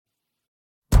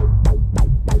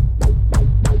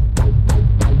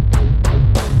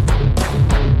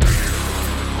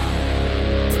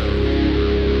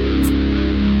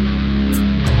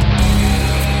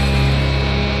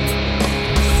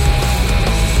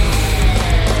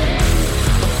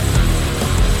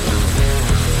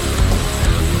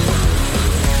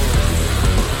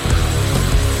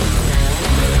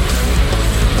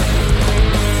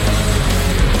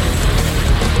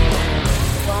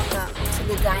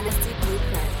Dynasty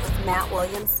Blueprint with Matt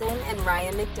Williamson and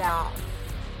Ryan McDowell.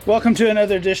 Welcome to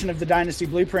another edition of the Dynasty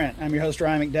Blueprint. I'm your host,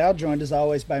 Ryan McDowell, joined as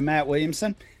always by Matt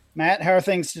Williamson. Matt, how are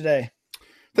things today?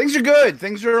 Things are good.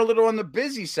 Things are a little on the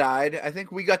busy side. I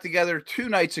think we got together 2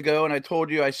 nights ago, and I told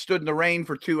you I stood in the rain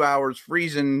for 2 hours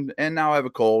freezing, and now I have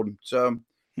a cold. So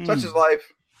such is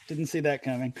life. Didn't see that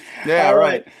coming. Yeah, all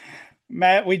right.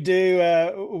 Matt, we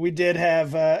did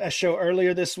have a show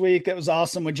earlier this week that was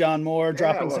awesome with John Moore,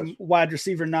 dropping some wide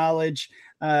receiver knowledge.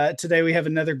 Today we have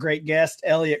another great guest,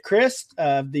 Elliot Christ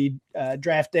of the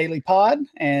Draft Daily Pod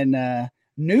and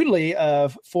newly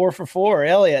of 4 for 4.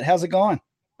 Elliot, how's it going?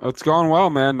 It's going well,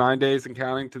 man. 9 days and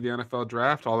counting to the NFL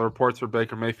draft. All the reports for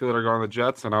Baker Mayfield are going to the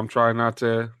Jets, and I'm trying not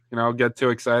to, get too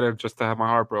excited just to have my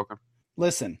heart broken.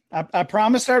 Listen, I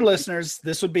promised our listeners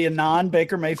this would be a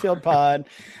non-Baker Mayfield pod.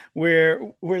 We're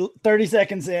 30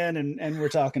 seconds in and we're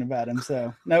talking about him.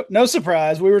 So no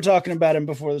surprise. We were talking about him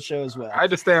before the show as well. I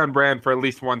just stay on brand for at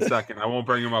least 1 second. I won't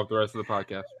bring him up the rest of the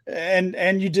podcast.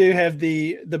 And you do have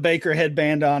the Baker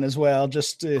headband on as well,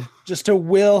 just to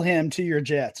will him to your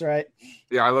Jets, right?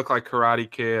 Yeah, I look like Karate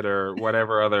Kid or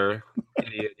whatever other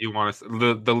idiot you want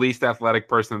to. The least athletic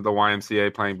person at the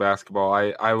YMCA playing basketball.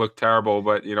 I look terrible,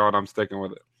 but you know what? I'm sticking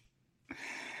with it.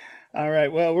 All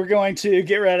right. Well, we're going to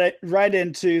get right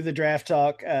into the draft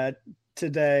talk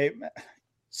today.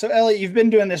 So, Elliot, you've been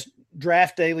doing this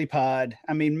Draft Daily Pod.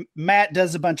 I mean, Matt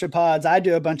does a bunch of pods. I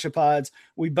do a bunch of pods.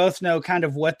 We both know kind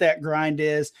of what that grind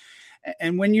is.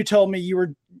 And when you told me you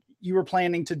were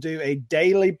planning to do a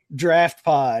daily draft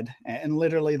pod, and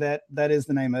literally that is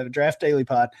the name of it, Draft Daily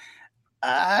Pod,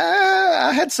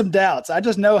 I had some doubts. I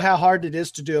just know how hard it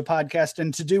is to do a podcast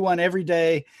and to do one every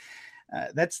day.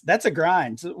 That's a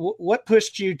grind. So what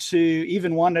pushed you to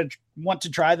even want to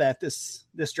try that this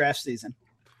draft season?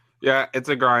 Yeah, it's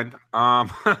a grind. I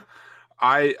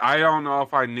don't know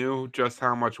if I knew just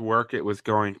how much work it was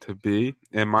going to be.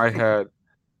 In my head,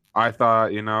 I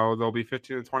thought, there'll be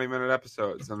 15 to 20-minute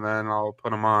episodes, and then I'll put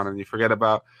them on, and you forget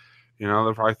about,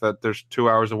 the fact that there's 2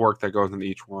 hours of work that goes into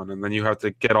each one, and then you have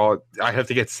to I have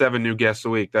to get 7 new guests a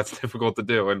week. That's difficult to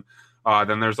do, and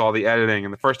then there's all the editing.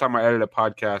 And the first time I edited a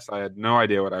podcast, I had no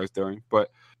idea what I was doing. But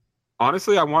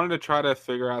honestly, I wanted to try to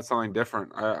figure out something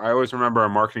different. I always remember a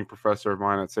marketing professor of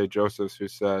mine at St. Joseph's who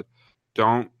said,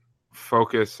 don't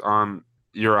focus on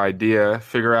your idea,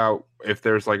 figure out if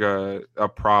there's like a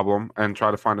problem and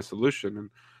try to find a solution. And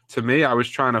to me, I was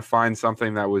trying to find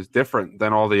something that was different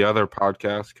than all the other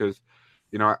podcasts because,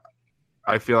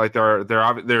 I feel like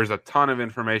there's a ton of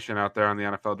information out there on the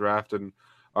NFL draft and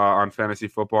on fantasy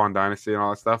football and dynasty and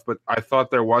all that stuff. But I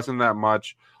thought there wasn't that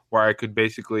much where I could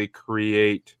basically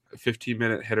create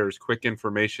 15-minute hitters, quick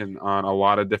information on a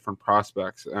lot of different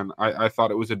prospects. And I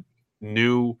thought it was a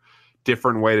new,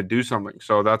 different way to do something.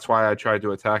 So that's why I tried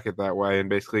to attack it that way and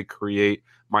basically create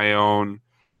my own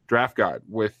draft guide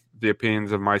with the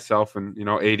opinions of myself and,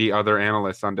 80 other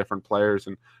analysts on different players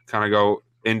and kind of go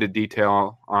into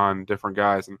detail on different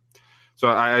guys. And so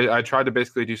I tried to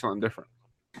basically do something different.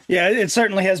 Yeah, it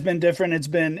certainly has been different. It's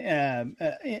been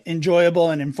enjoyable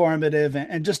and informative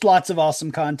and just lots of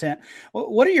awesome content.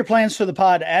 What are your plans for the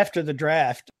pod after the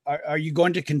draft? Are you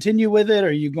going to continue with it?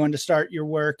 Are you going to start your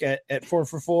work at 4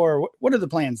 for 4? What are the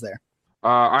plans there?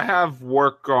 I have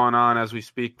work going on as we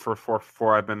speak for 4 for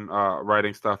 4. I've been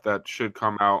writing stuff that should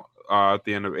come out at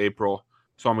the end of April.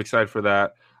 So I'm excited for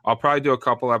that. I'll probably do a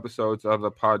couple episodes of the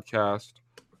podcast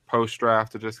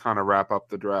post-draft to just kind of wrap up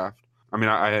the draft. I mean,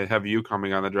 I have you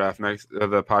coming on the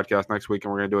the podcast next week,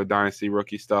 and we're going to do a dynasty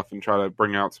rookie stuff and try to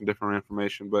bring out some different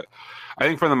information. But I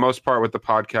think for the most part with the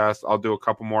podcast, I'll do a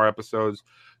couple more episodes.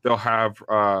 They'll have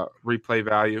replay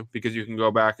value because you can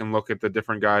go back and look at the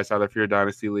different guys, either for your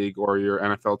dynasty league or your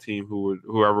NFL team,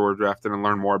 whoever were drafted, and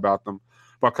learn more about them.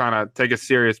 But kind of take a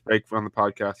serious break from the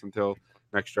podcast until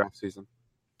next draft season.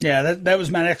 Yeah, that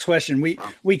was my next question.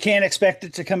 We can't expect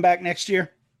it to come back next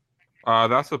year.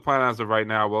 That's the plan as of right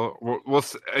now. We'll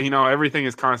everything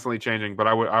is constantly changing, but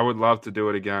I would love to do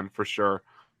it again for sure.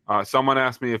 Someone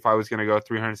asked me if I was going to go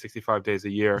 365 days a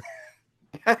year.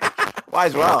 Why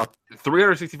as well?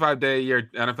 365-day a year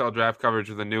NFL draft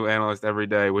coverage with a new analyst every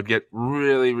day would get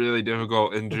really, really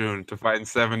difficult in June to find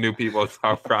 7 new people to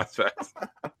talk prospects.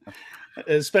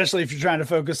 Especially if you're trying to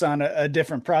focus on a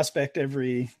different prospect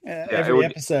every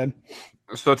episode.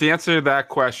 So to answer that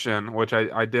question, which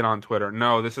I did on Twitter,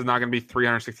 no, this is not going to be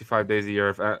 365 days a year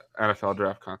of NFL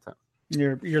draft content.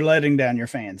 You're letting down your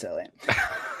fans, Elliot.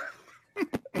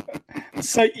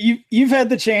 So you've had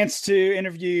the chance to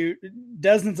interview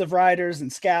dozens of writers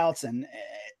and scouts and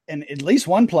and at least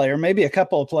one player, maybe a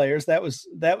couple of players. That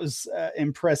was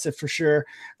impressive for sure.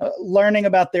 Learning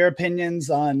about their opinions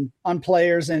on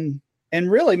players and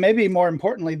really maybe more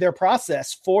importantly, their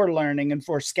process for learning and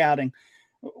for scouting.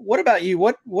 What about you?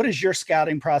 What is your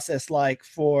scouting process like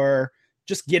for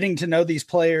just getting to know these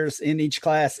players in each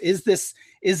class? Is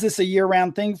this a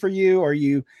year-round thing for you? Or are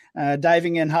you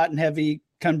diving in hot and heavy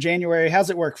come January? How's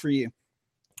it work for you?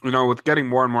 With getting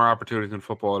more and more opportunities in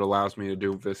football, it allows me to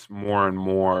do this more and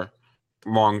more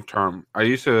long term. I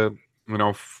used to,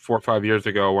 4 or 5 years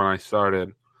ago when I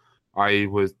started, I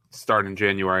would start in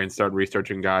January and start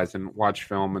researching guys and watch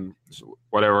film and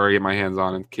whatever I get my hands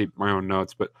on and keep my own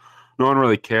notes. But no one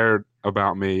really cared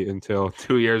about me until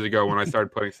 2 years ago when I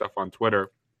started putting stuff on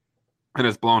Twitter, and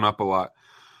it's blown up a lot.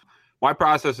 My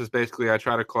process is basically I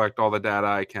try to collect all the data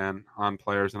I can on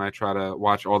players, and I try to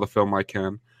watch all the film I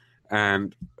can.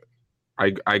 And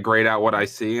I grade out what I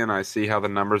see, and I see how the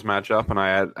numbers match up, and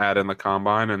I add in the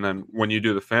combine. And then when you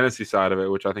do the fantasy side of it,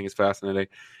 which I think is fascinating,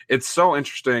 it's so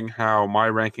interesting how my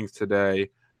rankings today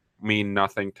mean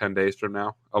nothing 10 days from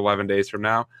now, 11 days from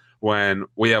now, when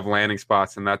we have landing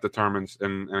spots, and that determines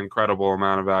an incredible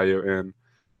amount of value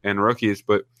in rookies.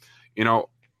 But,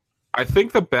 I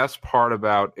think the best part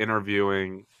about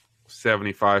interviewing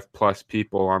 75 plus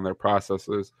people on their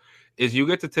processes is you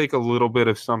get to take a little bit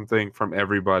of something from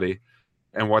everybody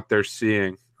and what they're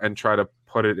seeing and try to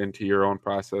put it into your own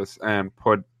process and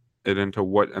put it into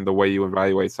the way you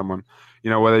evaluate someone.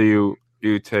 Whether you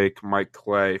take Mike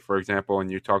Clay, for example,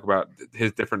 and you talk about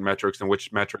his different metrics and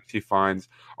which metrics he finds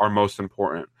are most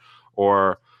important.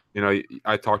 Or,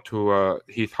 I talked to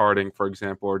Heath Harding, for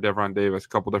example, or Devron Davis, a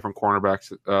couple different cornerbacks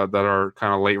that are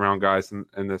kind of late round guys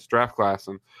in this draft class.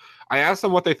 And I asked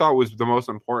them what they thought was the most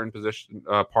important position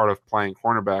part of playing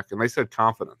cornerback, and they said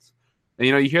confidence. And,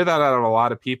 you hear that out of a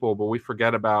lot of people, but we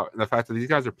forget about the fact that these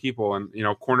guys are people. And,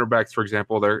 cornerbacks, for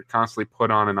example, they're constantly put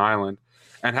on an island.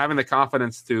 And having the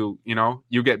confidence to,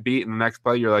 you get beat in the next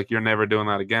play, you're never doing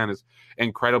that again, is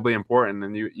incredibly important.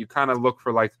 And you kind of look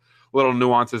for like little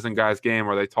nuances in guys' game.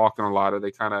 Are they talking a lot? Are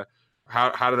they kind of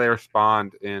how do they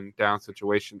respond in down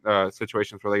situations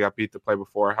where they got beat the play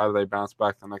before? How do they bounce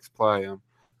back the next play?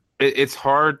 It's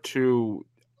hard to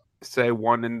say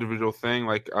one individual thing.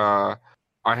 Like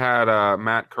I had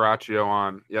Matt Caraccio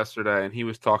on yesterday, and he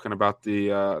was talking about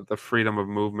the freedom of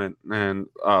movement and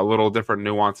little different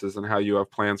nuances and how you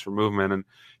have plans for movement. And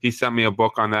he sent me a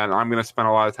book on that, and I'm going to spend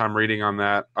a lot of time reading on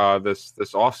that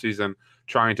this off season,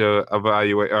 trying to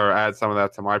evaluate or add some of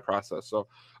that to my process. So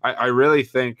I really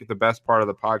think the best part of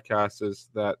the podcast is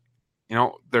that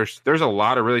there's a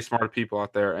lot of really smart people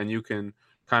out there, and you can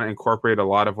kind of incorporate a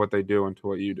lot of what they do into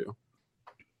what you do.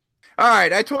 All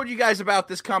right, I told you guys about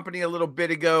this company a little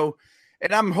bit ago,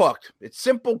 and I'm hooked. It's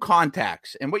Simple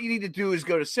Contacts, and what you need to do is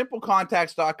go to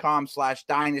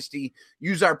simplecontacts.com/dynasty,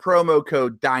 use our promo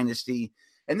code DYNASTY,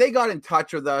 and they got in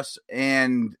touch with us,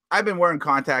 and I've been wearing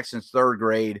contacts since third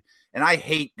grade, and I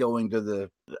hate going to the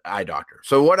eye doctor.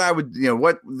 So what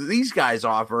what these guys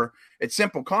offer at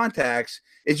Simple Contacts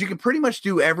is you can pretty much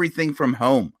do everything from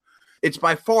home. It's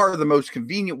by far the most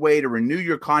convenient way to renew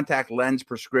your contact lens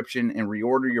prescription and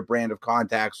reorder your brand of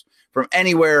contacts from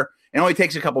anywhere. It only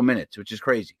takes a couple minutes, which is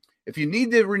crazy. If you need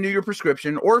to renew your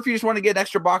prescription, or if you just want to get an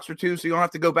extra box or two so you don't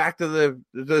have to go back to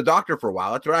the doctor for a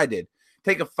while, that's what I did.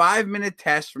 Take a 5-minute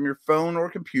test from your phone or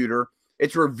computer.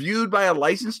 It's reviewed by a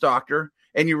licensed doctor,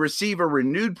 and you receive a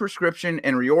renewed prescription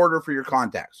and reorder for your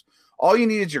contacts. All you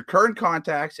need is your current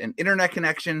contacts, an internet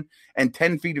connection, and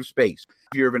 10 feet of space.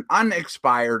 If you have an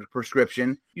unexpired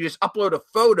prescription, you just upload a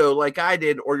photo like I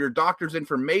did or your doctor's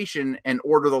information and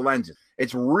order the lenses.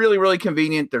 It's really, really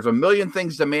convenient. There's a million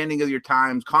things demanding of your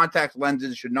time. Contact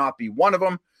lenses should not be one of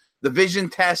them. The vision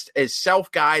test is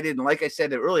self-guided, and like I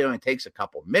said, it really only takes a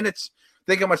couple minutes.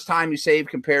 Think how much time you save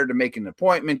compared to making an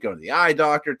appointment, going to the eye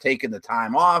doctor, taking the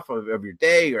time off of your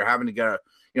day, or having to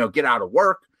get out of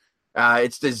work.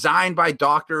 It's designed by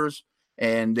doctors,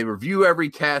 and they review every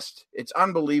test. It's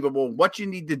unbelievable. What you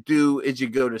need to do is you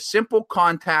go to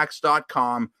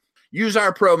simplecontacts.com, use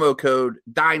our promo code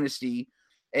DYNASTY,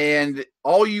 and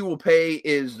all you will pay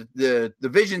is the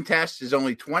vision test is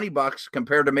only $20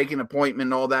 compared to making an appointment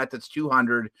and all that. That's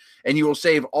 $200, and you will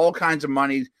save all kinds of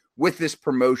money with this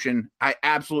promotion. I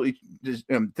absolutely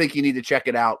think you need to check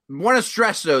it out. I want to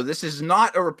stress, though, this is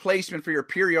not a replacement for your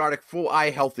periodic full eye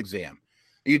health exam.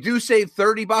 You do save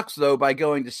 $30, though, by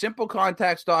going to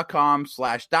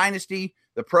simplecontacts.com/dynasty.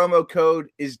 The promo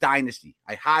code is DYNASTY.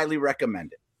 I highly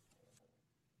recommend it.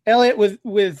 Elliot,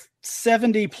 with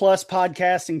 70 plus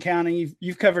podcasts and counting,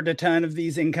 you've covered a ton of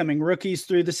these incoming rookies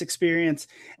through this experience.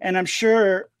 And I'm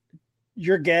sure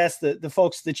your guests, the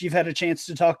folks that you've had a chance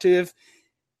to talk to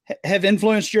have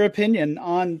influenced your opinion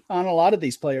on a lot of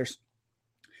these players.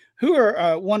 Who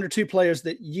are one or two players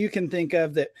that you can think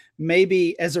of that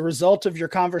maybe as a result of your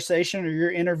conversation or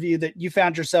your interview that you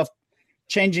found yourself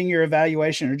changing your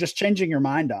evaluation or just changing your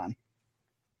mind on?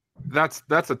 That's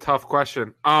a tough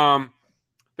question. There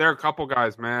are a couple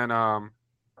guys, man.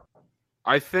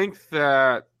 I think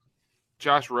that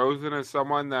Josh Rosen is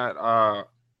someone that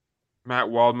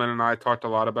Matt Waldman and I talked a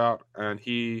lot about, and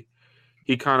he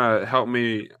kind of helped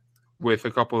me with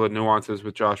a couple of nuances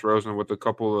with Josh Rosen, with a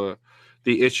couple of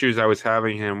the issues I was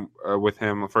having with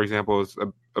him. For example, his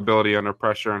ability under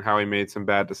pressure and how he made some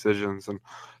bad decisions, and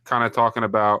kind of talking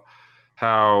about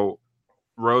how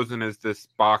Rosen is this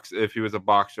if he was a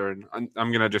boxer, and I'm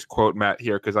going to just quote Matt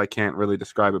here because I can't really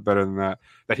describe it better than that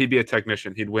he'd be a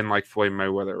technician. He'd win like Floyd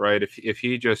Mayweather, right? If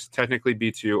he just technically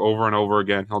beats you over and over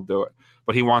again, he'll do it.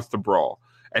 But he wants to brawl,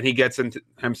 and he gets into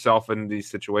himself in these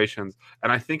situations.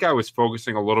 And I think I was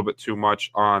focusing a little bit too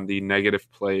much on the negative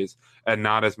plays and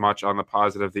not as much on the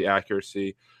positive, the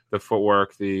accuracy, the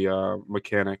footwork, the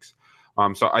mechanics.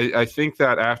 So I think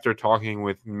that after talking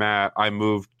with Matt, I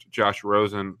moved Josh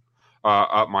Rosen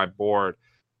up my board.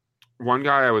 One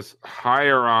guy I was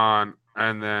higher on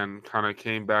and then kind of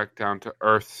came back down to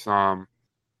earth some.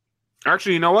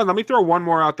 Actually, you know what? Let me throw one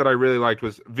more out that I really liked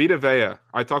was Vita Vea.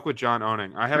 I talked with John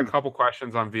Owning. I had a couple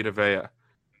questions on Vita Vea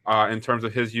in terms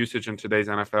of his usage in today's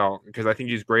NFL because I think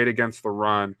he's great against the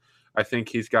run. I think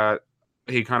he kind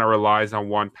of relies on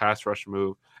one pass rush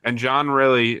move. And John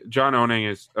Owning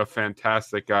is a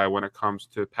fantastic guy when it comes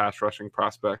to pass rushing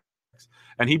prospects.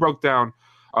 And he broke down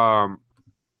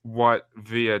what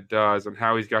Vea does and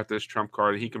how he's got this trump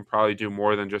card. And he can probably do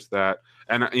more than just that.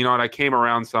 And, you know, and I came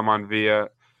around some on Vea,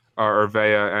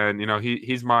 and, you know,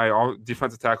 he's my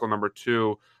defensive tackle number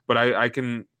 2. But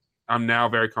I'm now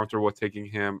very comfortable with taking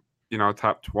him, you know,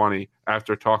 top 20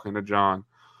 after talking to John.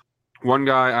 One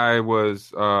guy I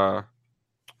was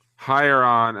higher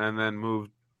on and then moved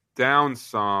down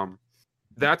some.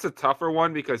 That's a tougher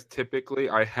one because typically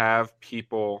I have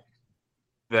people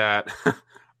that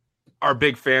are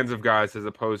big fans of guys as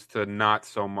opposed to not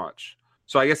so much.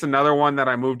 So I guess another one that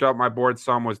I moved up my board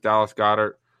some was Dallas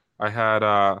Goedert. I had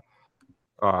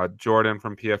Jordan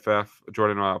from PFF,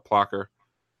 Jordan Plocker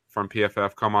from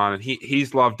PFF come on, and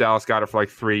he's loved Dallas Goedert for like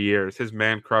 3 years. His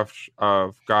man crush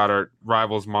of Goedert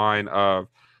rivals mine of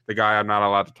the guy I'm not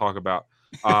allowed to talk about.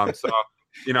 So,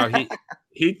 you know,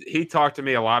 he talked to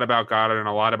me a lot about Goedert and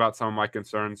a lot about some of my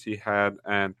concerns he had.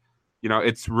 And, you know,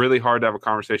 it's really hard to have a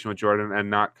conversation with Jordan and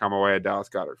not come away a Dallas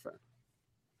Goedert fan.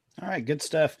 All right, good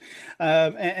stuff.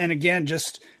 And again,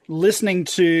 just listening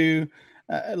to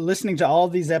all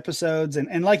of these episodes,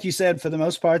 and like you said, for the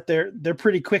most part, they're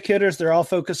pretty quick hitters. They're all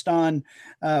focused on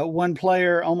one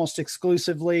player almost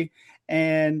exclusively.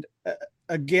 And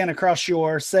again, across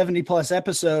your 70 plus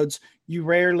episodes, you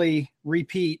rarely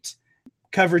repeat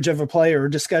coverage of a player or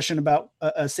discussion about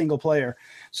a single player.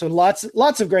 So lots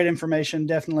of great information.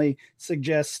 Definitely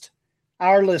suggest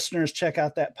our listeners check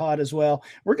out that pod as well.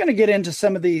 We're going to get into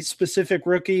some of the specific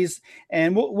rookies,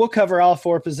 and we'll cover all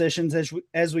 4 positions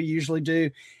as we usually do.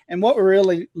 And what we're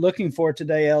really looking for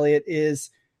today, Elliot,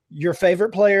 is your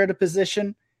favorite player at a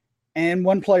position and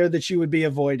one player that you would be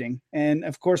avoiding. And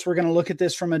of course, we're going to look at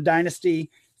this from a dynasty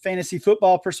fantasy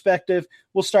football perspective.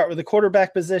 We'll start with the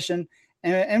quarterback position,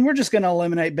 and we're just going to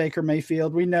eliminate Baker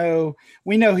Mayfield. We know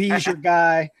he's your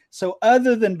guy. So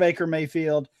other than Baker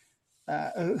Mayfield,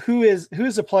 who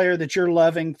is a player that you're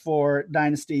loving for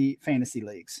dynasty fantasy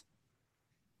leagues?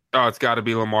 Oh, it's got to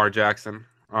be Lamar Jackson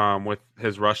with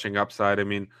his rushing upside. I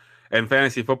mean, in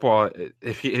fantasy football,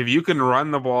 if you can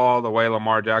run the ball the way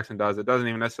Lamar Jackson does, it doesn't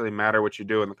even necessarily matter what you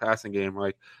do in the passing game.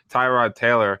 Like Tyrod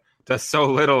Taylor does so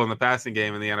little in the passing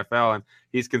game in the NFL, and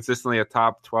he's consistently a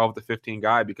top 12 to 15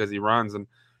 guy because he runs. And,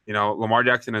 you know, Lamar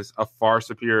Jackson is a far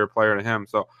superior player to him.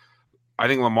 So I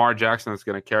think Lamar Jackson is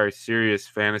going to carry serious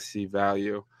fantasy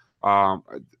value. I'm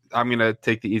going to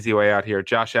take the easy way out here.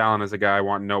 Josh Allen is a guy I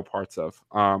want no parts of.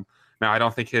 Now, I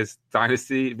don't think his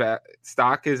dynasty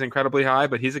stock is incredibly high,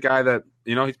 but he's a guy that,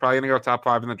 you know, he's probably going to go top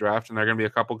 5 in the draft, and there are going to be a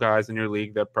couple guys in your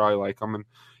league that probably like him, and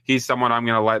he's someone I'm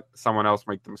going to let someone else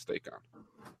make the mistake on.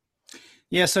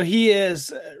 Yeah, so he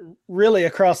is really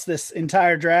across this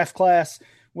entire draft class,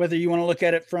 whether you want to look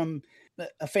at it from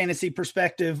a fantasy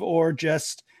perspective or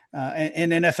just an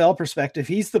NFL perspective.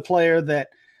 He's the player that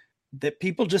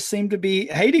people just seem to be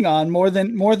hating on more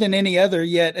than any other,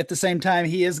 yet at the same time,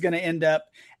 he is going to end up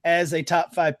as a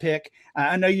top 5 pick.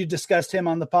 I know you discussed him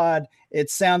on the pod. It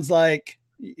sounds like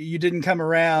you didn't come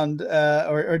around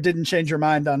or didn't change your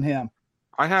mind on him.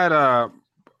 I had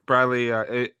Bradley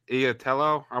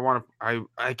Iatello.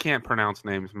 I can't pronounce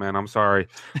names, man. I'm sorry,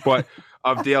 but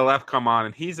of DLF come on,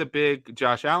 and he's a big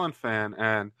Josh Allen fan,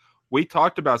 and we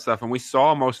talked about stuff, and we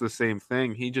saw most of the same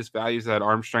thing. He just values that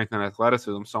arm strength and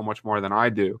athleticism so much more than I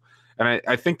do, and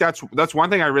I think that's one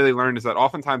thing I really learned is that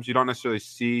oftentimes you don't necessarily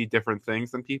see different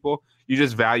things than people. You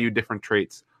just value different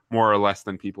traits more or less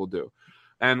than people do,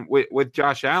 and with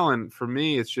Josh Allen, for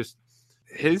me, it's just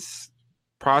his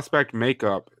prospect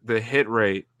makeup, the hit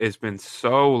rate has been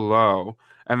so low.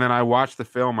 And then I watch the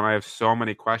film and I have so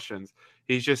many questions.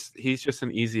 He's just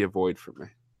an easy avoid for me.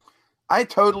 I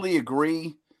totally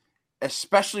agree,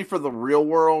 especially for the real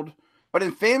world. But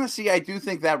in fantasy, I do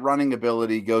think that running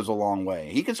ability goes a long way.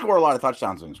 He can score a lot of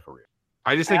touchdowns in his career.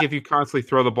 I just think if you constantly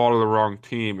throw the ball to the wrong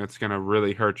team, it's going to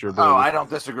really hurt your ability. Oh, I don't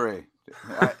disagree.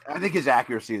 I think his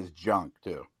accuracy is junk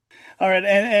too. All right,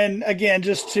 and again,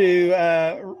 just to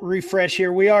refresh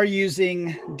here, we are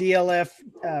using DLF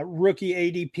rookie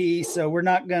ADP, so we're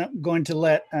not going to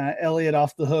let Elliot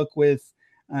off the hook with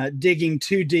digging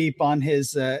too deep on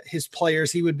his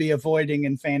players he would be avoiding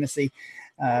in fantasy.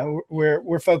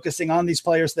 We're focusing on these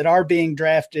players that are being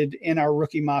drafted in our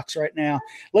rookie mocks right now.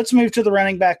 Let's move to the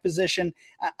running back position.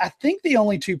 I think the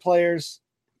only two players,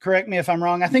 correct me if I'm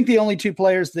wrong, I think the only two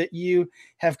players that you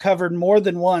have covered more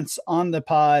than once on the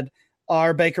pod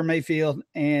are Baker Mayfield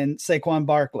and Saquon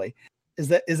Barkley. Is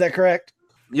that correct?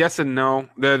 Yes and no.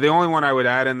 The only one I would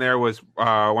add in there was when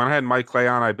I had Mike Clay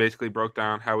on, I basically broke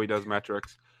down how he does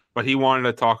metrics, but he wanted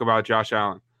to talk about Josh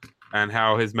Allen and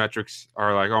how his metrics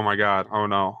are like, oh my God, oh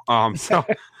no. So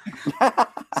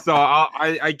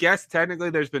I guess technically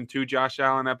there's been 2 Josh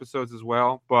Allen episodes as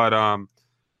well, but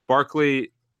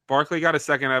Barkley got a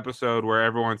second episode where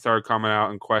everyone started coming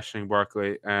out and questioning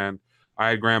Barkley, and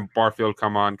I had Graham Barfield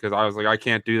come on because I was like, I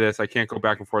can't do this. I can't go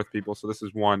back and forth with people. So this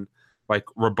is one like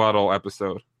rebuttal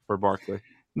episode for Barkley.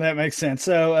 That makes sense.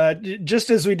 So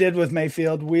just as we did with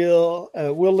Mayfield, we'll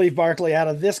leave Barkley out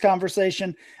of this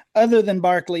conversation. Other than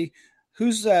Barkley,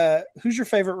 who's your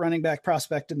favorite running back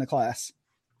prospect in the class?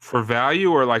 For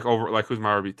value or who's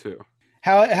my RB2?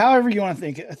 However you want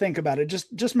to think about it.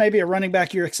 Just maybe a running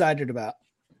back you're excited about.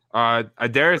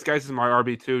 Darius Geis is my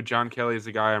RB2. John Kelly is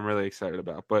the guy I'm really excited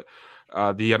about. But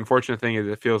the unfortunate thing is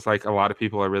it feels like a lot of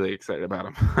people are really excited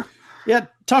about him. Yeah,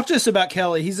 talk to us about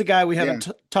Kelly. He's a guy we haven't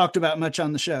talked about much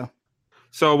on the show.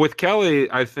 So with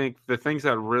Kelly, I think the things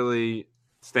that really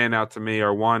stand out to me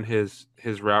are, one, his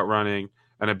route running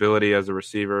and ability as a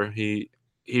receiver. He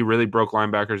really broke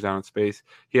linebackers down in space.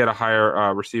 He had a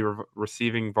higher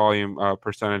receiving volume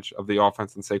percentage of the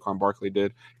offense than Saquon Barkley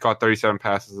did. He caught 37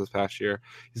 passes this past year.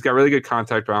 He's got really good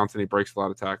contact balance, and he breaks a lot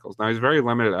of tackles. Now, he's very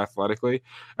limited athletically,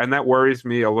 and that worries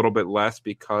me a little bit less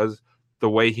because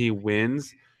the way he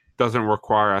wins doesn't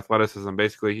require athleticism.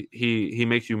 Basically, he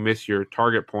makes you miss your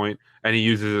target point, and he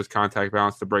uses his contact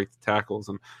balance to break the tackles.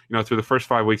 And, through the first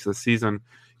 5 weeks of the season,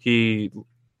 he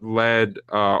led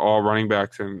all running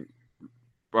backs in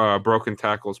broken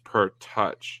tackles per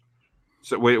touch.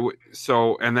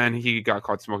 So and then he got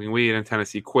caught smoking weed, and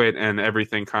Tennessee quit, and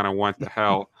everything kind of went to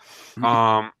hell.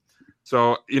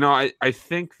 So I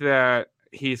think that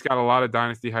he's got a lot of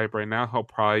dynasty hype right now. He'll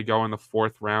probably go in the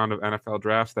 4th round of NFL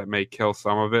drafts. That may kill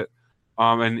some of it.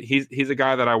 And he's a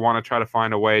guy that I want to try to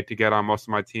find a way to get on most of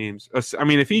my teams. I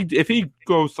mean, if he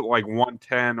goes to like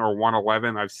 110 or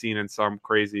 111, I've seen in some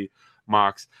crazy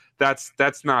mocks, that's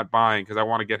not buying because I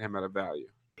want to get him at a value.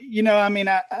 I mean,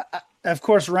 I of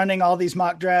course, running all these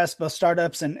mock drafts, both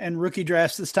startups and rookie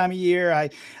drafts this time of year, I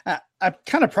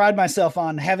kind of pride myself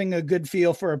on having a good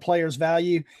feel for a player's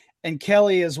value. And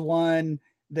Kelly is one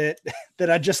that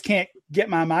I just can't get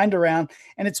my mind around.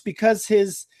 And it's because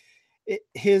his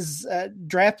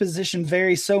draft position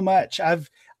varies so much.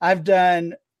 I've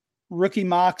done rookie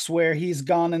mocks where he's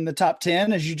gone in the top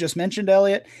 10, as you just mentioned,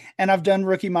 Elliot, and I've done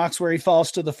rookie mocks where he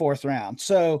falls to the 4th round.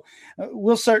 So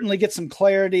we'll certainly get some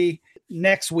clarity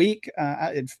next week.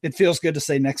 It feels good to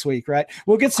say next week, right?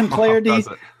 We'll get some clarity.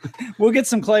 We'll get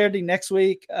some clarity next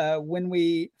week when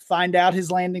we find out his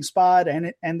landing spot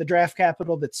and the draft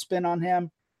capital that's spent on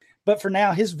him. But for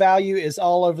now, his value is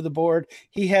all over the board.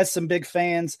 He has some big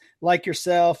fans like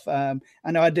yourself. I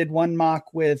know I did one mock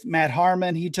with Matt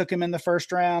Harmon. He took him in the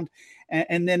 1st round.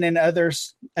 And then in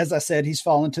others, as I said, he's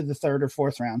fallen to the 3rd or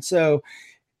 4th round. So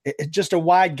it's just a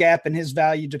wide gap in his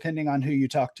value depending on who you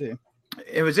talk to.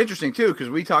 It was interesting, too, because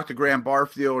we talked to Graham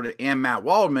Barfield and Matt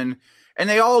Waldman, and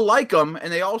they all like him,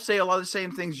 and they all say a lot of the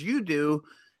same things you do.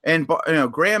 And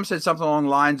Graham said something along the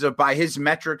lines of, by his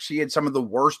metrics, he had some of the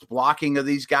worst blocking of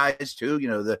these guys too.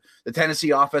 The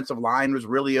Tennessee offensive line was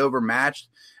really overmatched.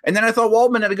 And then I thought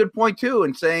Waldman had a good point too,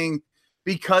 in saying,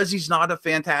 because he's not a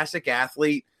fantastic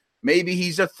athlete. Maybe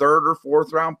he's a third or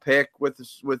fourth round pick with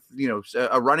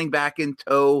a running back in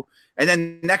tow. And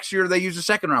then next year they use a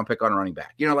second round pick on a running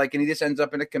back, and he just ends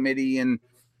up in a committee and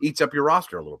eats up your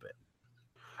roster a little bit.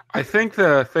 I think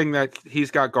the thing that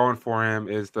he's got going for him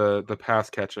is the pass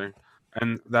catching,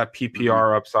 and that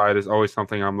PPR upside is always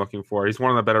something I'm looking for. He's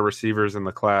one of the better receivers in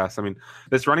the class. I mean,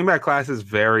 this running back class is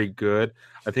very good.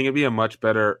 I think it'd be a much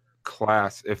better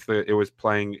class if it was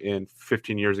playing in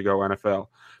 15 years ago NFL,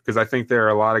 because I think there are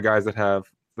a lot of guys that have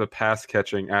the pass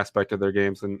catching aspect of their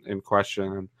games in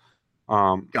question.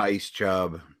 And Geis,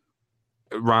 Chubb,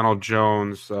 Ronald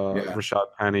Jones, Rashad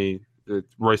Penny,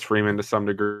 Royce Freeman to some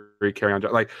degree, carry on.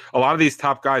 Like a lot of these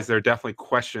top guys, there are definitely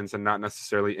questions and not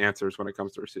necessarily answers when it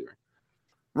comes to receiving.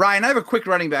 Ryan, I have a quick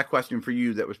running back question for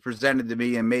you that was presented to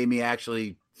me and made me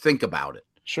actually think about it.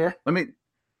 Sure.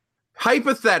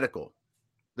 Hypothetical.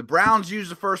 The Browns use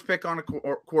the first pick on a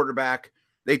quarterback.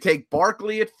 They take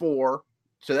Barkley at 4,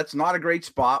 so that's not a great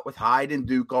spot with Hyde and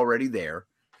Duke already there.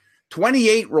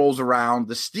 28 rolls around.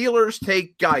 The Steelers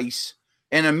take Geis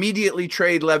and immediately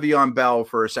trade Le'Veon Bell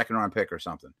for a second-round pick or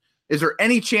something. Is there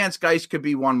any chance Geis could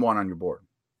be 1-1 on your board?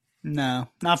 No,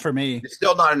 not for me. It's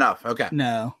still not enough. Okay.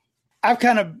 No. I've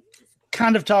kind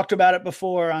of talked about it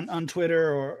before on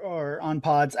Twitter or on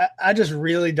pods. I just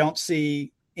really don't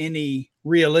see any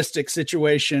realistic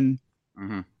situation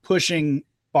pushing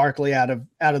Barkley out of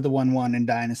the 1-1 in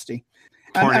Dynasty.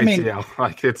 I mean,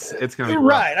 like it's going to be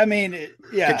right. I mean,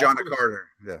 yeah. John Carter.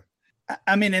 Yeah.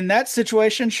 I mean, in that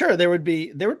situation, sure, there would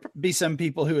be some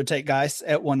people who would take Geis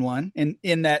at 1-1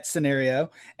 in that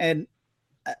scenario. And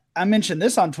I mentioned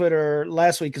this on Twitter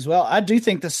last week as well. I do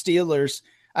think the Steelers,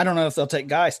 I don't know if they'll take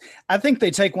Geis. I think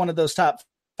they take one of those top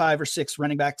 5 or 6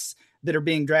 running backs that are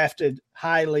being drafted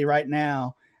highly right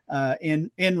now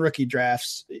in rookie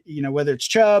drafts, whether it's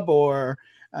Chubb or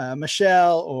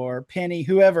Michelle or Penny,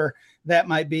 whoever that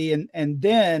might be. And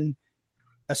then,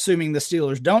 assuming the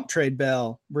Steelers don't trade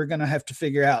Bell, we're going to have to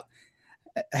figure out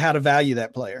how to value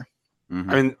that player. Mm-hmm.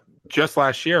 I mean, just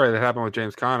last year, it happened with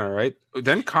James Conner, right?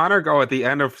 Didn't Conner go at the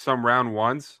end of some round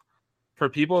ones for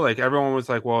people? Like, everyone was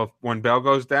like, well, when Bell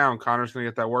goes down, Conner's going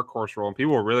to get that workhorse role. And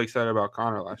people were really excited about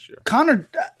Conner last year. Conner,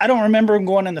 I don't remember him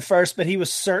going in the first, but he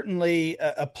was certainly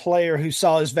a player who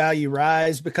saw his value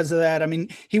rise because of that. I mean,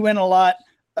 he went a lot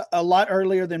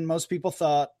earlier than most people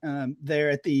thought there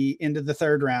at the end of the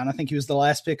third round. I think he was the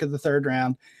last pick of the third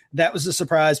round. That was a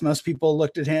surprise. Most people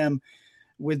looked at him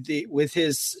with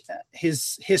his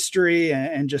history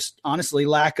and just honestly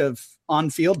lack of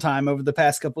on-field time over the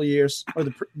past couple of years or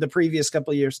the previous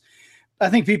couple of years. I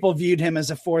think people viewed him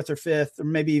as a 4th or 5th or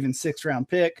maybe even 6th round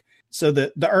pick. So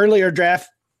the earlier draft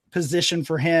position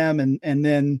for him and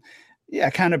then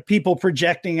kind of people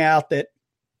projecting out that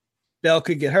Bell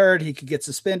could get hurt. He could get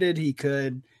suspended. He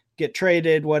could get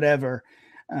traded, whatever.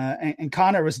 And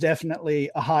Conner was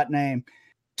definitely a hot name.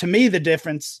 To me, the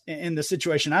difference in the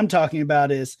situation I'm talking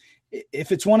about is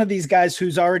if it's one of these guys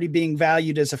who's already being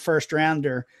valued as a first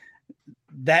rounder,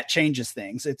 that changes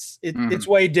things. It's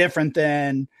way different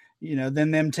than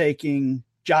them taking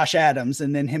Josh Adams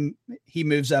and then he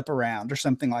moves up around or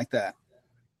something like that.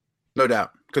 No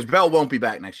doubt. Because Bell won't be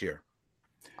back next year.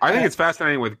 I think it's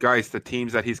fascinating with Geis, the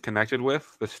teams that he's connected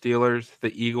with, the Steelers,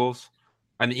 the Eagles.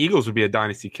 And the Eagles would be a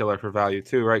dynasty killer for value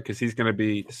too, right? Because he's going to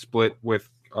be split with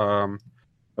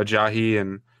Ajayi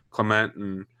and Clement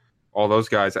and all those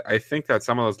guys. I think that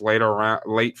some of those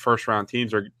late first-round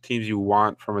teams are teams you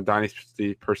want from a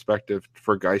dynasty perspective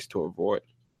for Geis to avoid.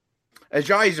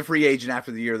 Ajayi's a free agent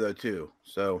after the year, though, too.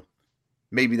 So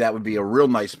maybe that would be a real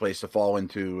nice place to fall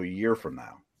into a year from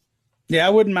now. Yeah, I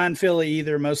wouldn't mind Philly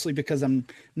either, mostly because I'm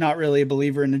not really a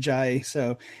believer in Ajayi.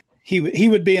 So he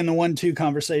would be in the 1-2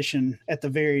 conversation at the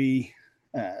very,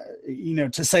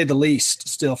 to say the least,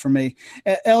 still for me.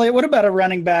 Elliot, what about a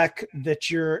running back that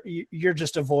you're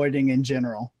just avoiding in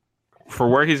general? For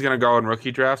where he's going to go in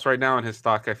rookie drafts right now, and his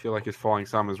stock, I feel like is falling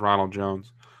some, is Ronald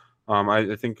Jones.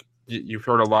 I think you've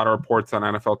heard a lot of reports on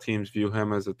NFL teams view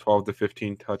him as a 12 to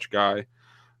 15 touch guy.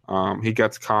 He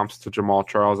gets comps to Jamal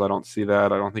Charles. I don't see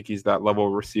that. I don't think he's that level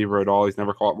of receiver at all. He's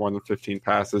never caught more than 15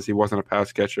 passes. He wasn't a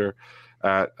pass catcher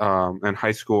in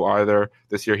high school either.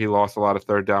 This year he lost a lot of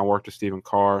third down work to Stephen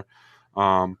Carr.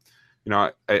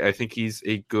 I think he's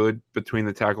a good between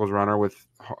the tackles runner with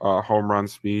home run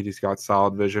speed. He's got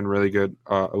solid vision, really good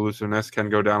elusiveness, can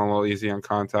go down a little easy on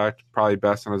contact, probably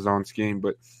best in his own scheme.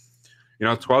 But,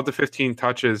 12 to 15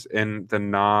 touches in the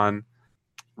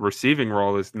non-receiving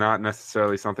role is not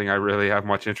necessarily something I really have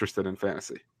much interest in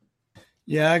fantasy.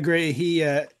 Yeah, I agree.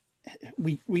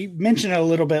 We mentioned it a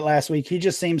little bit last week. He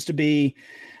just seems to be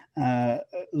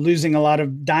losing a lot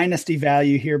of dynasty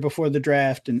value here before the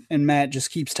draft, and Matt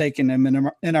just keeps taking them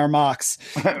in our mocks.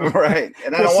 Right,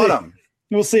 and I don't want them.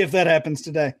 We'll see if that happens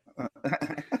today.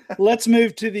 Let's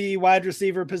move to the wide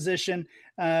receiver position.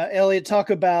 Elliot, talk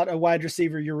about a wide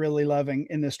receiver you're really loving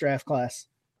in this draft class.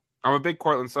 I'm a big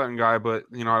Courtland Sutton guy, but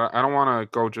I don't want to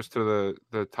go just to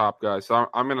the top guys. So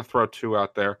I'm going to throw two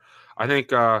out there. I think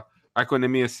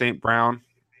Equanimeous St. Brown.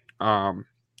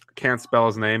 Can't spell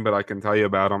his name, but I can tell you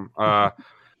about him. Out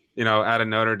of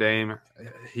Notre Dame,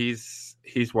 he's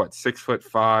what,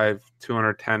 6'5",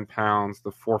 210 pounds,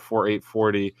 the 4.4,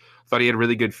 840. Thought he had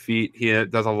really good feet. He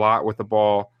does a lot with the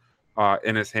ball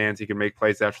in his hands. He can make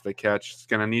plays after the catch. He's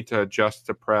going to need to adjust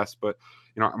to press, but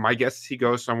my guess is he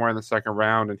goes somewhere in the second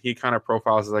round, and he kind of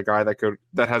profiles as a guy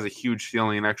that has a huge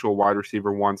ceiling, an actual wide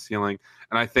receiver one ceiling.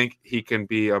 And I think he can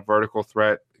be a vertical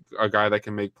threat, a guy that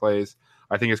can make plays.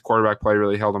 I think his quarterback play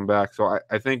really held him back. So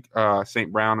I think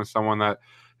St. Brown is someone that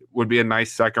would be a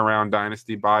nice second round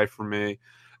dynasty buy for me.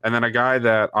 And then a guy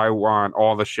that I want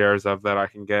all the shares of that I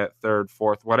can get third,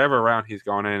 fourth, whatever round he's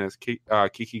going in is Keke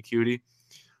Coutee.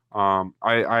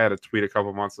 I had a tweet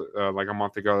a month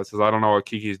ago that says, I don't know what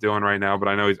Kiki's doing right now, but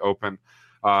I know he's open.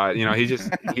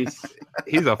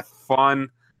 He's a fun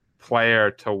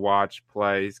player to watch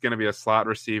play. He's going to be a slot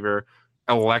receiver,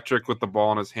 electric with the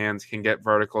ball in his hands, can get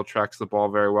vertical, tracks the ball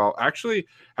very well. Actually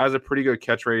has a pretty good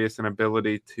catch radius and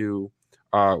ability to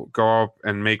go up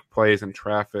and make plays in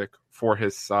traffic for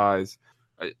his size.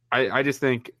 I just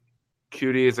think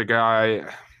Coutee is a guy.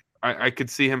 I could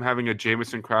see him having a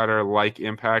Jamison Crowder-like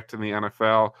impact in the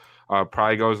NFL.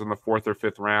 Probably goes in the fourth or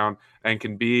fifth round and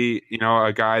can be,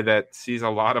 a guy that sees a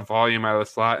lot of volume out of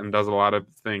the slot and does a lot of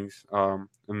things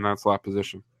in that slot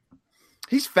position.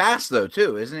 He's fast, though,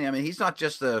 too, isn't he? I mean, he's not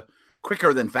just a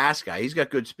quicker than fast guy. He's got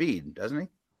good speed, doesn't he?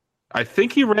 I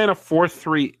think he ran a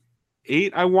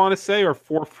 4.38, I want to say, or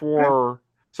 4.4,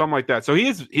 something like that. So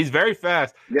he's very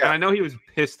fast, and I know he was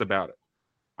pissed about it.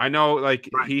 I know,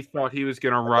 he thought he was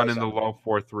going to run in the low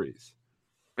 4.3s.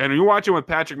 And you watch it with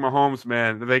Patrick Mahomes,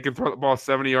 man, they can throw the ball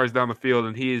 70 yards down the field,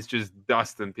 and he is just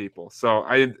dusting people. So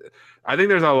I think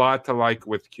there's a lot to like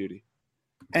with Coutee.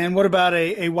 And what about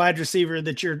a wide receiver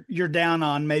that you're down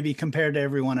on, maybe compared to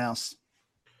everyone else?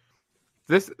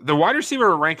 The wide receiver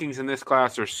rankings in this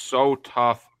class are so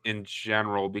tough in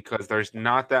general because there's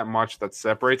not that much that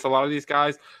separates a lot of these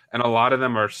guys, and a lot of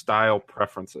them are style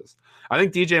preferences. I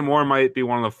think DJ Moore might be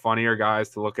one of the funnier guys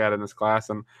to look at in this class.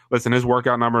 And listen, his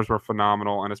workout numbers were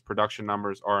phenomenal, and his production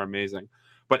numbers are amazing.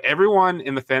 But everyone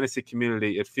in the fantasy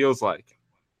community, it feels like,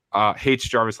 hates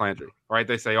Jarvis Landry, right?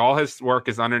 They say all his work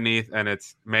is underneath and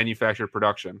it's manufactured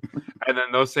production. And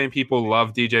then those same people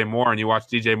love DJ Moore, and you watch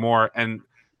DJ Moore and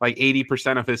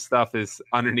 80% of his stuff is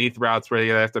underneath routes where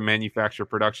you have to manufacture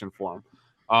production for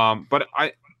him. But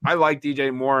I like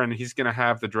DJ Moore, and he's going to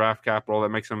have the draft capital that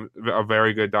makes him a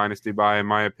very good dynasty buy, in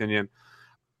my opinion.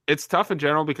 It's tough in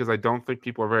general because I don't think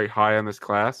people are very high on this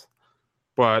class,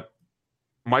 but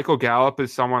Michael Gallup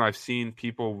is someone I've seen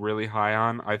people really high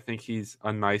on. I think he's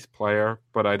a nice player,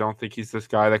 but I don't think he's this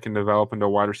guy that can develop into a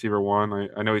wide receiver one.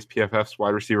 I know he's PFF's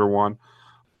wide receiver one.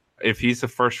 If he's a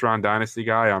first round dynasty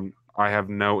guy, I have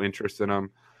no interest in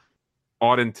him.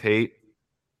 Auden Tate,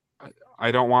 I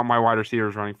don't want my wide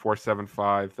receivers running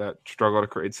 4.75 that struggle to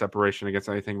create separation against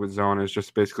anything with zone. Is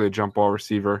just basically a jump ball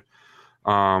receiver.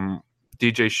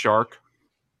 DJ Shark,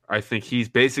 I think he's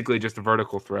basically just a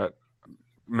vertical threat.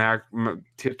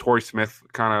 Torrey Smith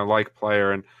kind of like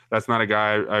player, and that's not a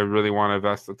guy I really want to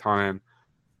invest a ton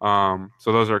in.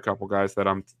 So those are a couple guys that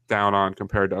I'm down on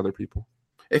compared to other people.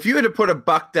 If you had to put a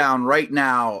buck down right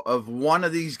now of one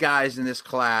of these guys in this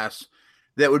class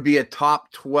that would be a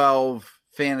top 12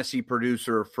 fantasy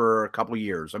producer for a couple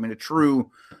years, I mean, a true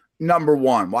number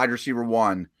one, wide receiver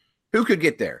one, who could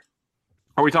get there?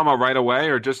 Are we talking about right away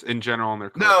or just in general in their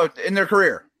career? No, in their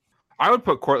career. I would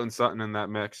put Courtland Sutton in that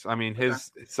mix. I mean,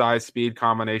 his size speed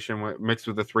combination mixed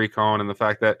with the 3-cone and the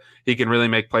fact that he can really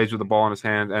make plays with the ball in his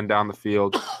hand and down the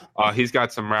field. He's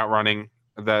got some route running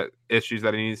issues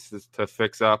that he needs to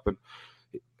fix up. And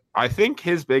I think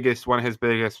one of his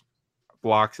biggest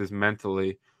blocks is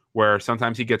mentally, where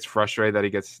sometimes he gets frustrated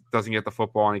that doesn't get the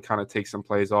football and he kind of takes some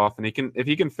plays off. And if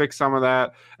he can fix some of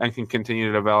that and can continue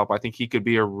to develop, I think he could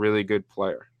be a really good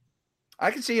player. I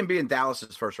could see him being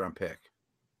Dallas's first round pick.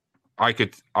 I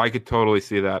could totally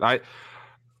see that.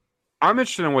 I'm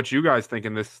interested in what you guys think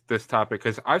in this topic,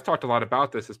 because I've talked a lot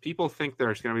about this. Is people think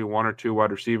there's going to be one or two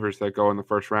wide receivers that go in the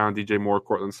first round: DJ Moore,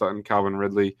 Courtland Sutton, Calvin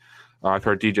Ridley. I've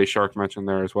heard DJ Shark mentioned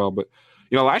there as well. But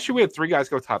last year we had 3 guys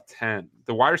go top 10.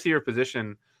 The wide receiver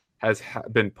position has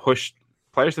been pushed.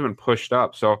 Players have been pushed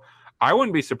up. So I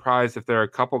wouldn't be surprised if there are a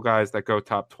couple guys that go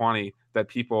top 20 that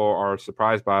people are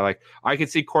surprised by. Like, I could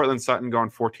see Cortland Sutton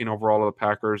going 14 overall to the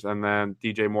Packers, and then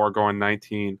DJ Moore going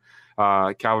 19.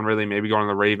 Calvin Ridley maybe going to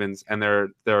the Ravens, and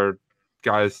they're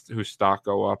guys whose stock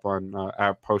go up on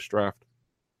post draft.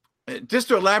 Just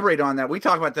to elaborate on that, we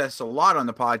talk about this a lot on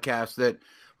the podcast. That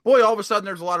boy, all of a sudden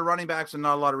there's a lot of running backs and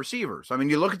not a lot of receivers. I mean,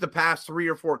 you look at the past 3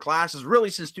 or 4 classes, really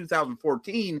since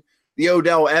 2014, the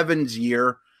Odell Evans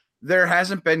year. There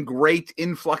hasn't been great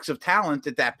influx of talent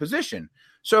at that position.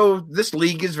 So this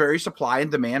league is very supply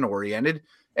and demand oriented.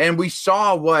 And we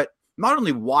saw what not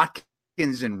only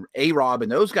Watkins and A-Rob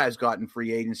and those guys got in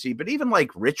free agency, but even like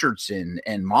Richardson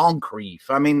and Moncrief.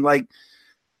 I mean, like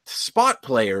spot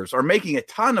players are making a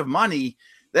ton of money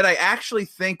that I actually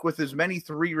think with as many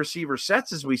 3 receiver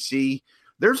sets as we see,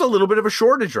 there's a little bit of a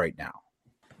shortage right now.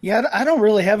 Yeah, I don't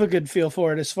really have a good feel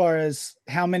for it as far as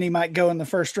how many might go in the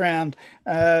first round.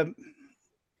 I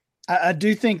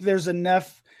do think there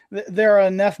are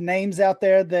enough names out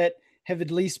there that have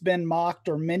at least been mocked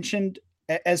or mentioned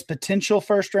as potential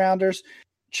first rounders.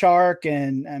 Chark,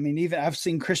 and I mean, even I've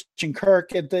seen Christian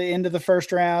Kirk at the end of the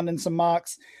first round in some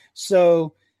mocks.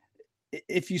 So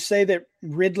if you say that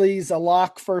Ridley's a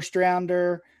lock first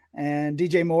rounder and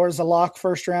DJ Moore is a lock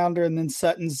first rounder, and then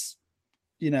Sutton's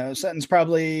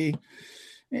probably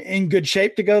in good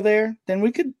shape to go there, then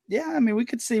we could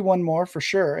see one more for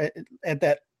sure at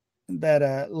that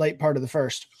late part of the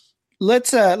first.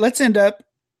 Let's end up,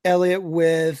 Elliot,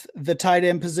 with the tight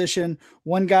end position.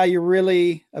 One guy you're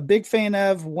really a big fan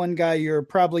of, one guy you're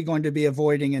probably going to be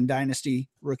avoiding in dynasty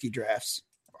rookie drafts.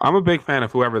 I'm a big fan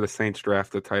of whoever the Saints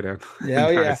draft the tight end.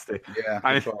 Yeah.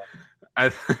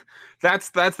 That's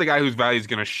the guy whose value is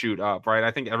going to shoot up, right?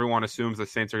 I think everyone assumes the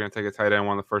Saints are going to take a tight end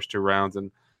one of the first 2 rounds,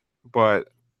 but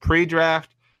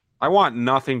pre-draft, I want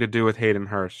nothing to do with Hayden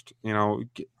Hurst. I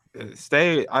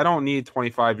don't need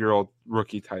 25-year-old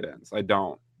rookie tight ends. I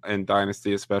don't, in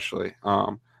dynasty especially.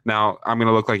 Now I'm going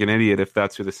to look like an idiot if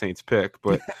that's who the Saints pick,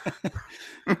 but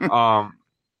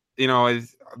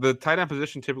the tight end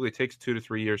position typically takes 2 to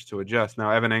 3 years to adjust.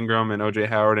 Now, Evan Engram and O.J.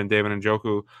 Howard and David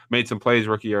Njoku made some plays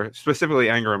rookie year, specifically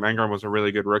Engram. Engram was a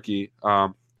really good rookie.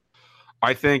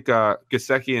 I think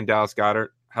Gesicki and Dallas Goedert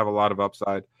have a lot of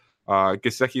upside.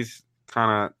 Gesicki's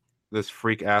kind of this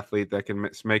freak athlete that can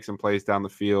make some plays down the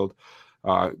field.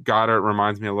 Goddard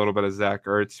reminds me a little bit of Zach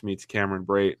Ertz meets Cameron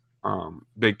Brate.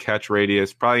 Big catch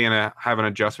radius, probably going to have an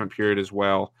adjustment period as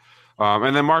well.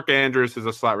 And then Mark Andrews is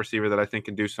a slot receiver that I think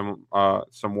can do some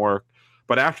work.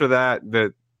 But after that,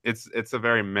 it's a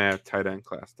very meh tight end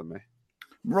class to me.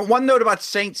 One note about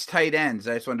Saints tight ends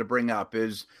I just wanted to bring up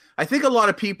is I think a lot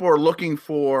of people are looking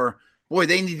for,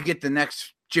 they need to get the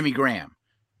next Jimmy Graham.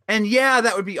 And yeah,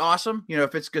 that would be awesome.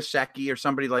 If it's Gesicki or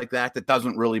somebody like that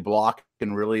doesn't really block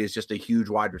and really is just a huge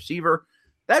wide receiver,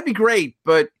 that'd be great.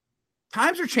 But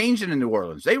times are changing in New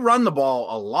Orleans. They run the ball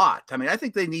a lot. I mean, I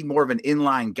think they need more of an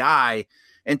inline guy.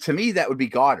 And to me, that would be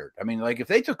Goddard. I mean, like if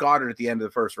they took Goddard at the end of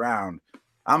the first round,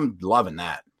 I'm loving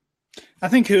that. I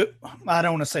think I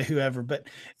don't want to say whoever, but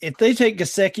if they take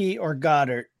Gesicki or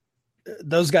Goddard,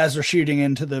 those guys are shooting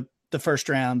into the first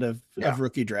round of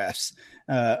rookie drafts.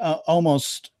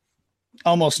 Almost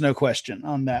no question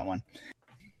on that one.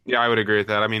 Yeah, I would agree with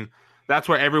that. I mean, that's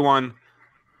where everyone –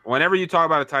 whenever you talk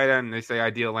about a tight end, they say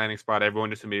ideal landing spot, everyone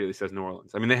just immediately says New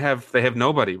Orleans. I mean, they have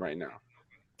nobody right now.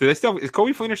 Is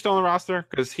Coby Fleener still on the roster?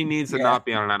 Because he needs to not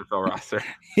be on an NFL roster.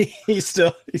 He's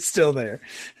still there.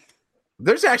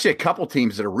 There's actually a couple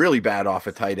teams that are really bad off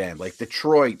a tight end, like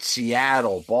Detroit,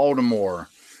 Seattle, Baltimore.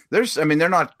 They're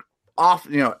not off,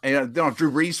 they don't have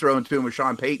Drew Brees throwing to him with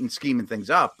Sean Payton scheming things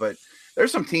up, but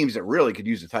there's some teams that really could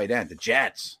use a tight end. The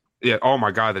Jets. Yeah. Oh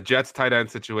my God. The Jets tight end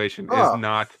situation is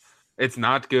not. It's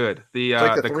not good. It's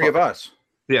like the 3 of us.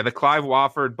 Yeah, the Clive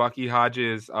Wofford, Bucky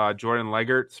Hodges, Jordan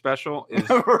Leggett special is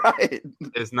right.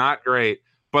 Is not great.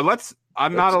 But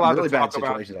I'm not allowed to talk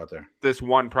about out there. This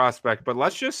one prospect, but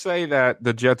let's just say that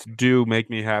the Jets do make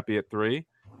me happy at 3.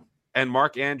 And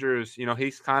Mark Andrews,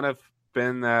 he's kind of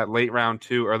been that late round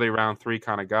 2, early round 3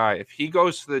 kind of guy. If he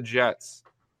goes to the Jets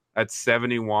at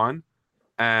 71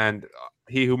 and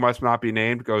he who must not be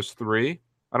named goes 3,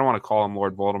 I don't want to call him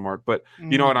Lord Voldemort, but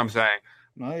you know what I'm saying.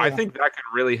 Oh, yeah. I think that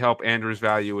could really help Andrews'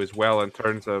 value as well in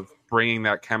terms of bringing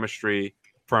that chemistry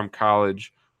from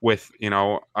college with,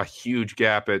 a huge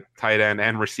gap at tight end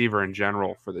and receiver in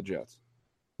general for the Jets.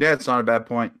 Yeah, it's not a bad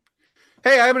point.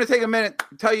 Hey, I'm going to take a minute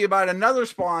to tell you about another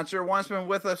sponsor. One's been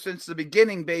with us since the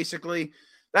beginning, basically.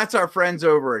 That's our friends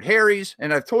over at Harry's.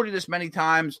 And I've told you this many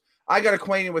times. I got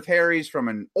acquainted with Harry's from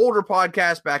an older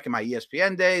podcast back in my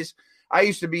ESPN days. I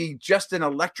used to be just an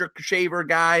electric shaver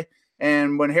guy,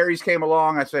 And when Harry's came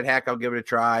along, I said, heck, I'll give it a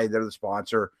try. They're the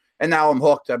sponsor. And now I'm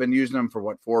hooked. I've been using them for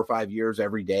 4 or 5 years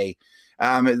every day.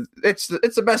 It's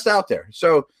the best out there.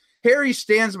 So Harry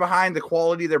stands behind the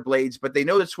quality of their blades, but they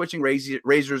know that switching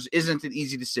razors isn't an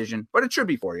easy decision, but it should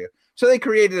be for you. So they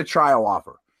created a trial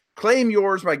offer. Claim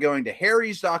yours by going to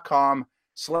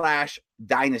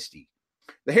harrys.com/dynasty.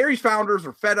 The Harry's founders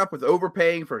were fed up with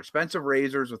overpaying for expensive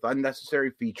razors with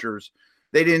unnecessary features.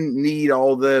 They didn't need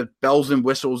all the bells and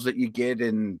whistles that you get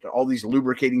and all these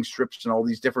lubricating strips and all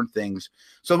these different things.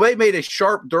 So they made a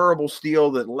sharp, durable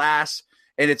steel that lasts,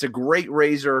 and it's a great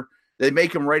razor. They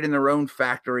make them right in their own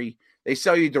factory. They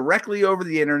sell you directly over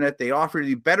the internet. They offer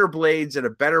you better blades at a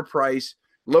better price,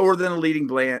 lower than a leading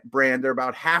brand. They're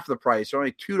about half the price,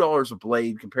 only $2 a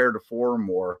blade compared to $4 or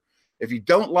more. If you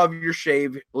don't love your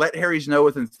shave, let Harry's know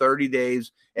within 30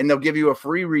 days, and they'll give you a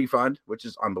free refund, which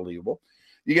is unbelievable.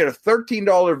 You get a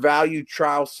 $13 value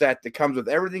trial set that comes with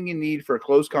everything you need for a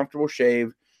close, comfortable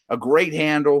shave, a great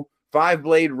handle,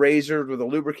 5-blade razor with a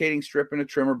lubricating strip and a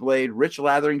trimmer blade, rich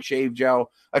lathering shave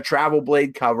gel, a travel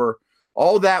blade cover,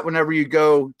 all that whenever you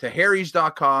go to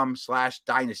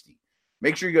harrys.com/dynasty.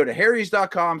 Make sure you go to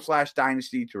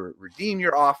harrys.com/dynasty to redeem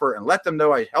your offer and let them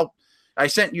know I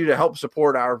sent you to help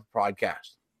support our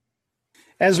podcast.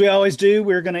 As we always do,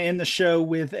 we're going to end the show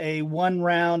with a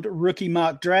 1-round rookie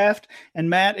mock draft. And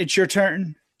Matt, it's your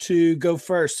turn to go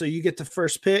first. So you get the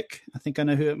first pick. I think I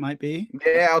know who it might be.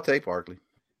 Yeah, I'll take Barkley.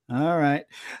 All right.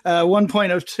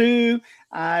 1.02,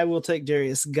 I will take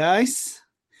Darius Geis,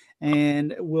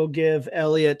 and we'll give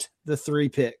Elliot the 3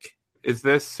 pick. Is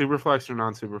this Superflex or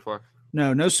non-Superflex?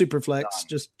 No Superflex,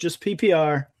 just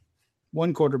PPR,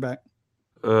 1 quarterback.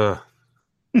 Can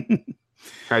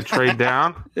I trade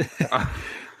down?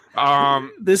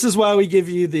 This is why we give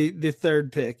you the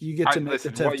 3rd pick. You get to make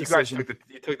the tough decision.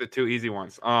 You took the 2 easy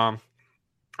ones. I'm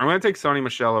going to take Sony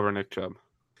Michel over Nick Chubb.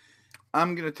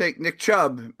 I'm going to take Nick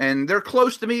Chubb, and they're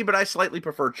close to me, but I slightly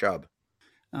prefer Chubb.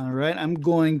 All right. I'm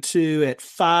going to, at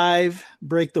 5,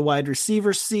 break the wide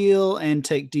receiver seal and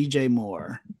take DJ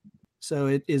Moore. So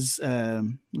it is,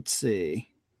 let's see.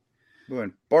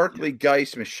 Going Barkley,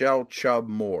 Geis, Michel, Chubb,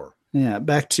 Moore. Yeah,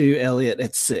 back to Elliott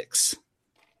at 6.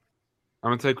 I'm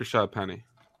going to take Rashad Penny.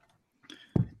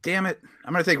 Damn it.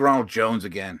 I'm going to take Ronald Jones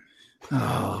again.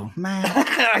 Oh, man.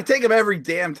 I take him every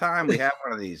damn time we have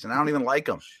one of these, and I don't even like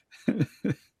him.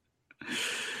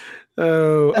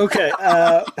 Oh, okay.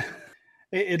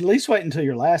 At least wait until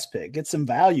your last pick. Get some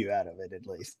value out of it, at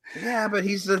least. Yeah, but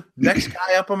he's the next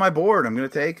guy up on my board. I'm going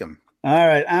to take him. All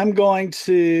right. I think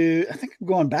I'm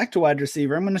going back to wide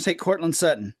receiver. I'm going to take Cortland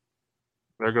Sutton.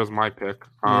 There goes my pick.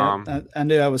 I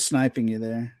knew I was sniping you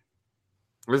there.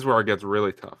 This is where it gets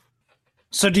really tough.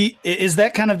 So is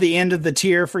that kind of the end of the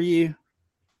tier for you?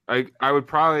 I would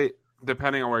probably,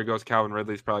 depending on where he goes, Calvin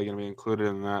Ridley's probably going to be included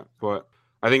in that. But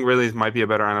I think Ridley might be a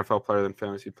better NFL player than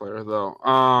fantasy player, though.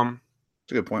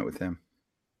 That's a good point with him.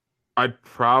 I'd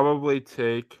probably would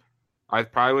take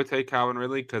Calvin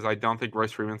Ridley because I don't think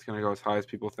Royce Freeman's going to go as high as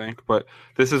people think. But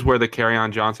this is where the Kerryon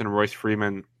Johnson, Royce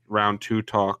Freeman round 2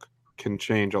 talk can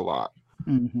change a lot.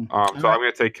 Mm-hmm. So I'm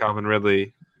going to take Calvin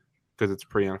Ridley because it's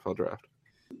pre-NFL draft.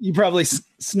 You probably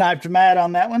sniped Matt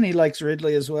on that one. He likes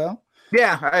Ridley as well.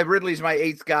 Yeah, Ridley's my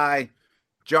 8th guy.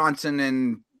 Johnson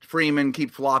and Freeman keep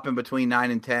flopping between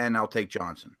 9 and 10. I'll take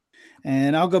Johnson.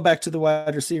 And I'll go back to the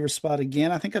wide receiver spot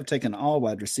again. I think I've taken all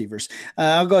wide receivers.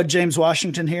 I'll go James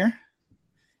Washington here.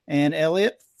 And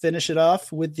Elliott, finish it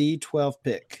off with the 12th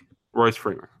pick. Royce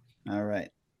Freeman. All right.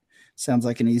 Sounds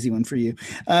like an easy one for you.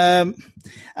 I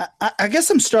guess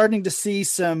I'm starting to see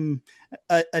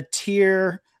a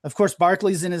tier. Of course,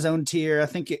 Barkley's in his own tier. I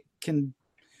think it can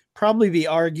probably be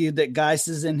argued that Geis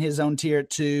is in his own tier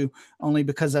too, only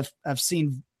because I've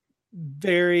seen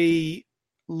very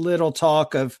little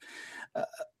talk of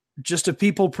just of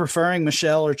people preferring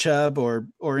Michel or Chubb or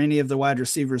any of the wide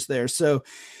receivers there. So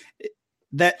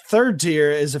that 3rd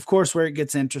tier is, of course, where it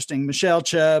gets interesting. Michel,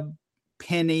 Chubb,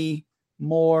 Penny,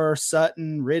 Moore,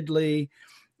 Sutton, Ridley,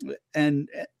 and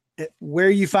where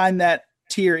you find that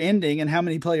tier ending and how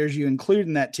many players you include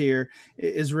in that tier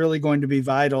is really going to be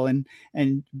vital.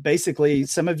 And basically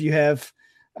some of you have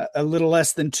a little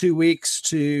less than 2 weeks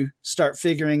to start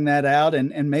figuring that out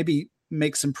and maybe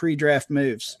make some pre-draft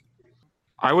moves.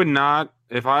 I would not,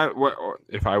 if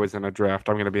I was in a draft,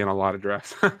 I'm going to be in a lot of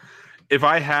drafts. If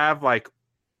I have like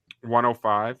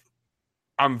 105,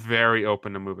 I'm very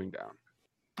open to moving down.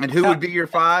 And who would be your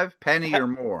 5? Penny or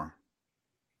Moore?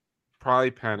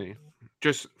 Probably Penny.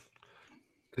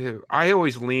 I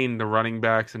always lean the running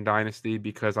backs in Dynasty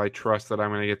because I trust that I'm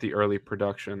going to get the early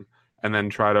production and then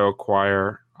try to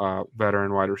acquire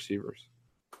veteran wide receivers.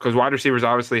 because wide receivers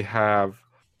obviously have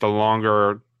the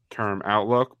longer term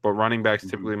outlook, but running backs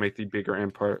typically make the bigger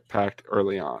impact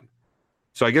early on.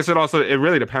 So I guess it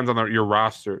really depends on your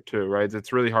roster too, right?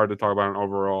 It's really hard to talk about an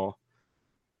overall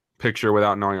picture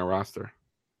without knowing a roster.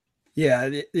 Yeah.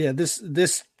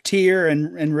 This tier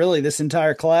and really this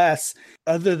entire class,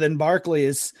 other than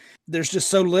Barkley, there's just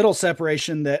so little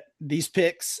separation that these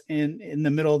picks in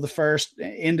the middle of the first,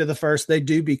 into the first, they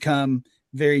do become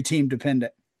very team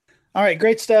dependent. All right,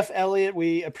 great stuff, Elliot.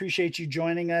 We appreciate you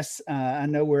joining us. I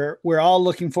know we're all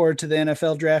looking forward to the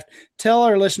NFL draft. Tell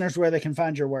our listeners where they can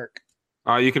find your work.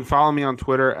 You can follow me on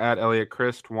Twitter at Elliot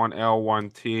Christ, 1L,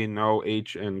 1T, no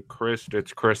H in Christ.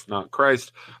 It's Christ, not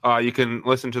Christ. You can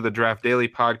listen to the Draft Daily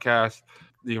podcast.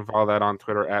 You can follow that on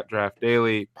Twitter at Draft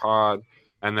Daily Pod.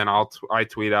 And then I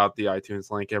tweet out the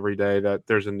iTunes link every day that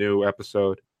there's a new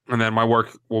episode. And then my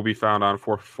work will be found on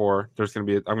 4for4. I'm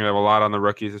going to have a lot on the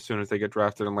rookies as soon as they get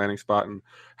drafted in landing spot and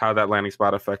how that landing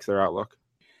spot affects their outlook.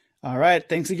 All right.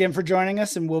 Thanks again for joining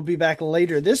us, and we'll be back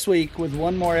later this week with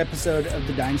one more episode of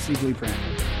the Dynasty Blueprint.